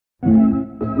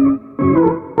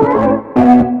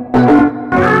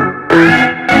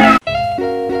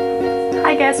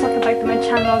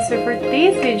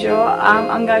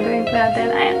ang gagawin po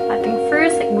natin ay ating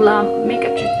first glam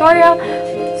makeup tutorial.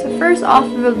 So first off,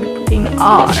 we will be putting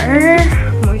our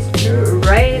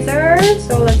moisturizer.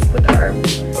 So let's put our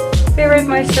favorite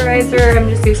moisturizer. I'm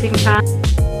just using that.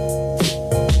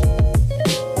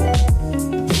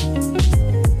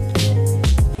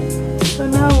 So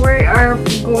now we are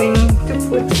going to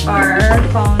put our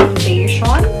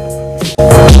foundation.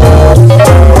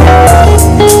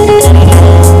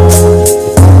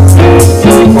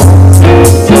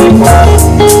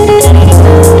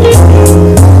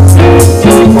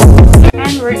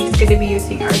 And we're just going to be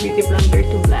using our beauty blender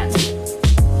to blend.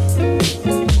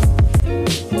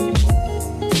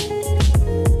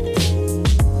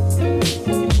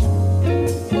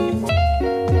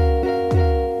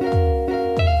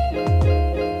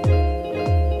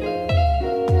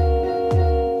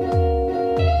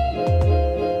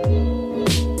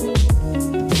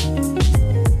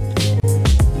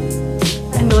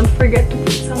 Don't forget to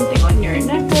put something on your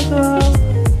neck as well.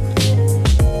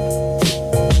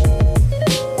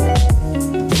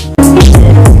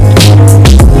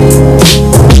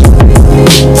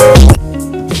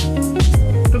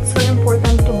 It's so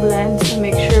important to blend, so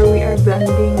make sure we are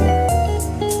blending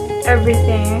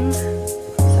everything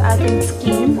sa ating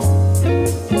skin.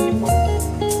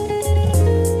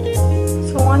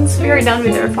 So once we are done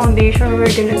with our foundation, we're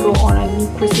gonna go on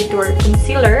and proceed to our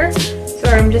concealer. So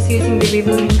I'm just using the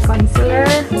Maybelline concealer.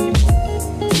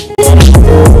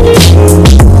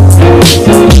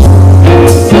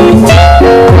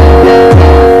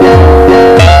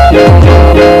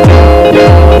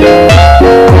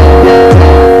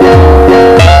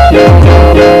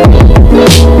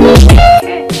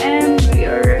 Okay, and we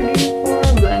are ready for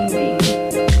blending.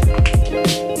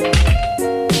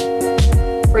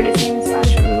 For the same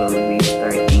session, we will be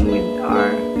starting with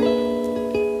our...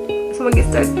 So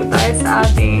mag-start po tayo sa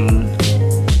ating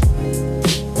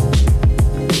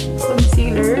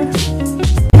concealer.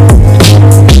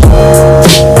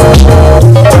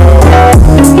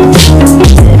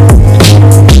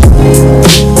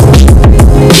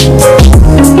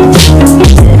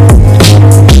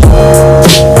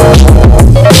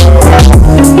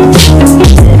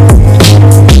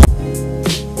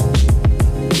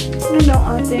 Ano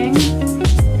ang ating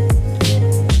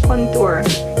contour?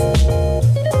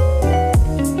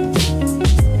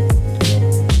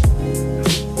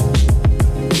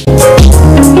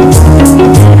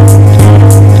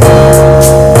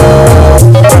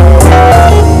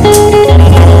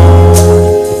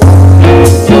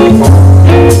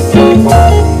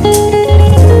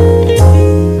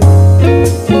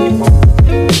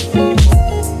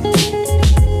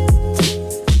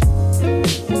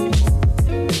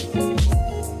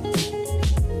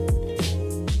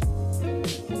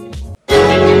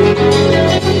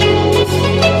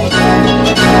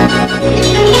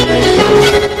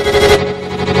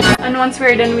 Once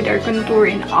we're done with our contour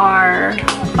and our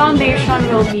foundation,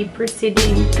 we'll be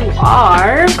proceeding to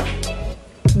our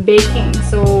baking.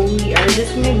 So we are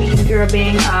just going to be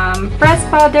grabbing pressed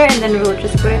powder, and then we'll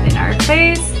just put it in our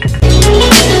face.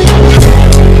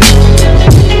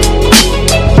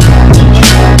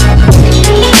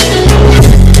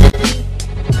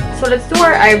 So let's do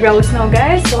our eyebrows now,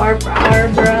 guys. So our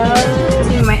eyebrows,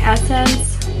 using my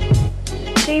Essence,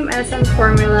 same Essence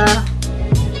formula.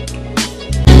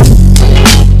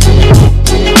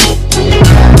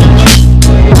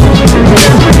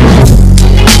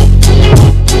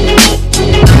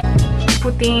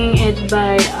 Putting it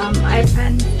by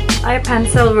eye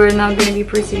pencil, we're now going to be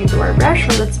proceeding to our brush.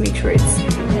 So let's make sure it's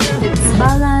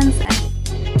balanced.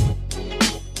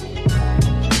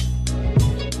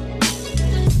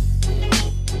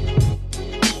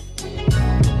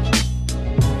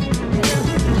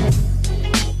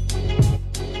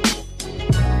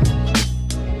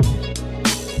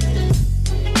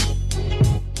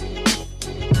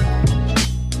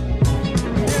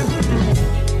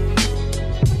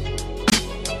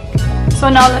 So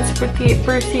now let's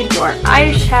proceed to our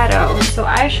eyeshadow. So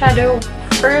eyeshadow,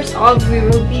 first off, we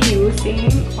will be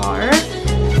using our...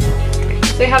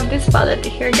 So we have this palette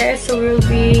here, guys. So we'll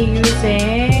be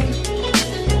using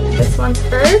this one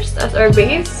first as our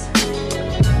base.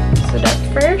 So that's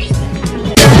first.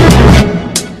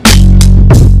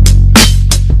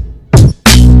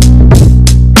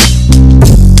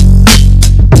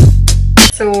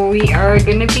 So we are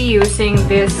gonna be using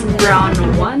this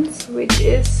brown ones, which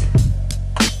is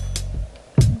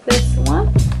this one.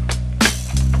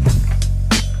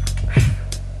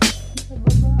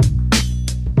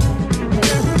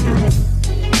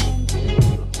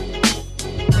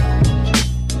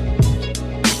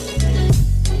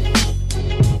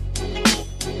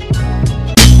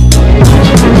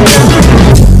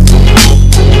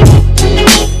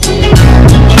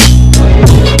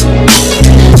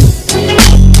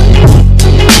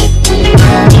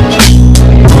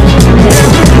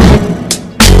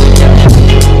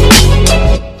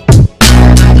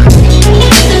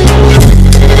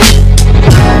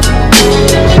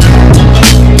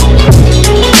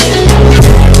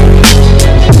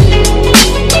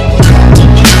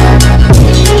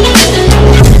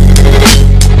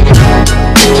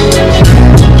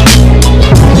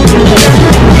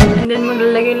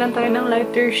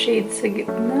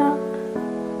 na.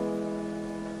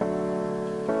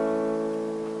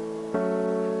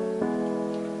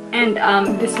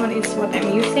 And this one is what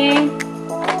I'm using.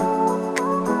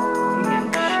 Ayan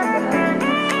siya, guys.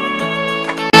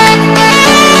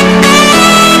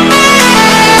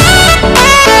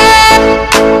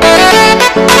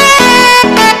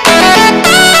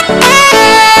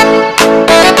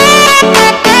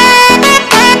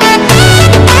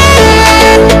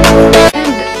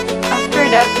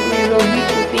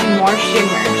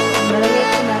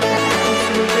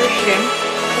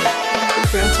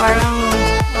 Parang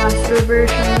silver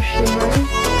siyang shimmer.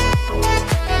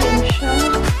 Yan siya.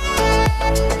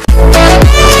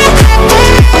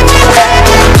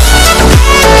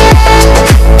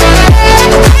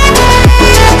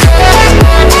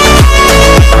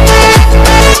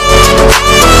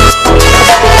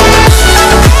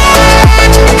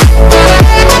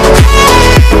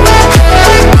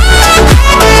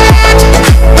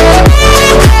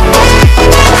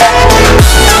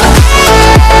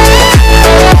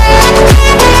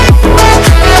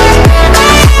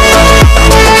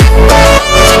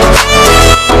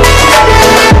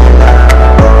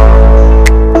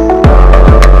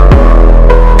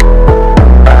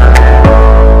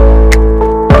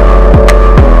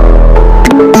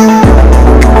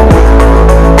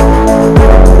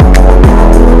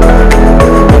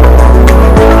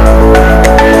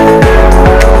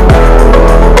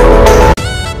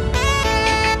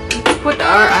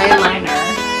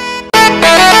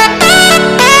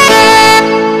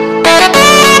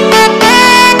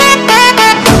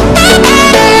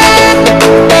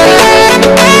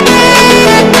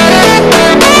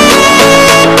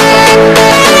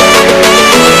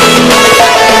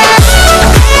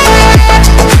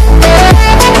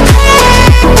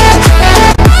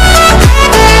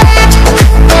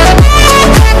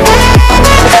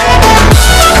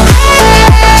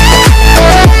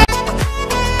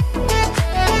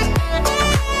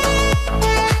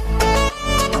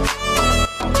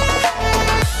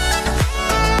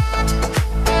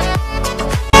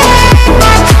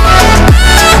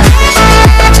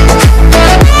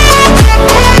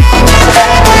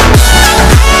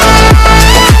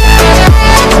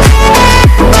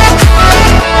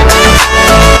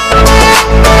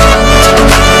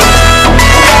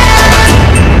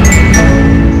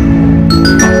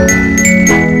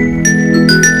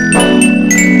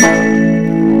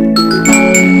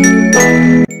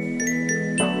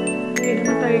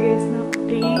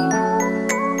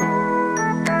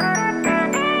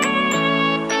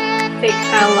 Fake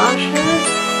eyelashes.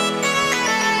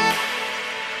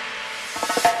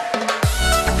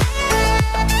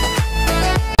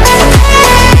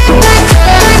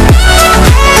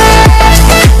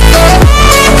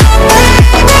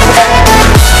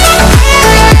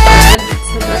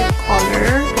 It's a dark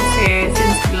color kasi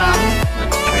since Glam,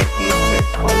 let's try to use dark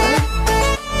color.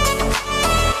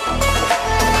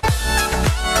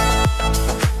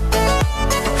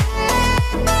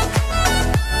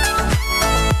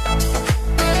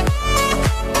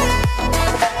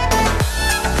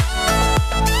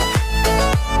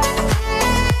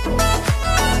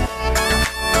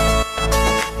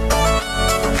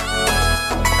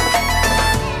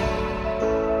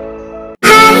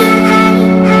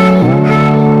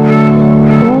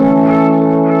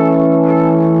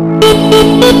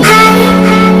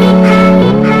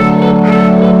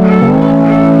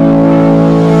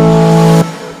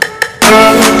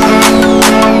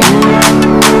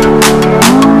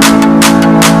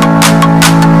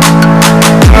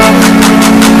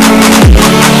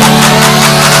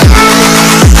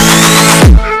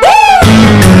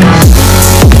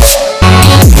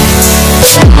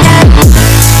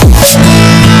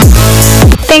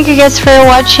 Thank you guys for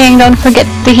watching. Don't forget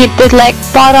to hit the like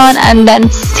button and then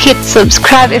hit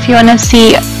subscribe if you want to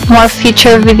see more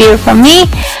future video from me.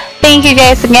 Thank you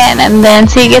guys again, and then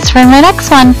see you guys for my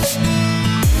next one.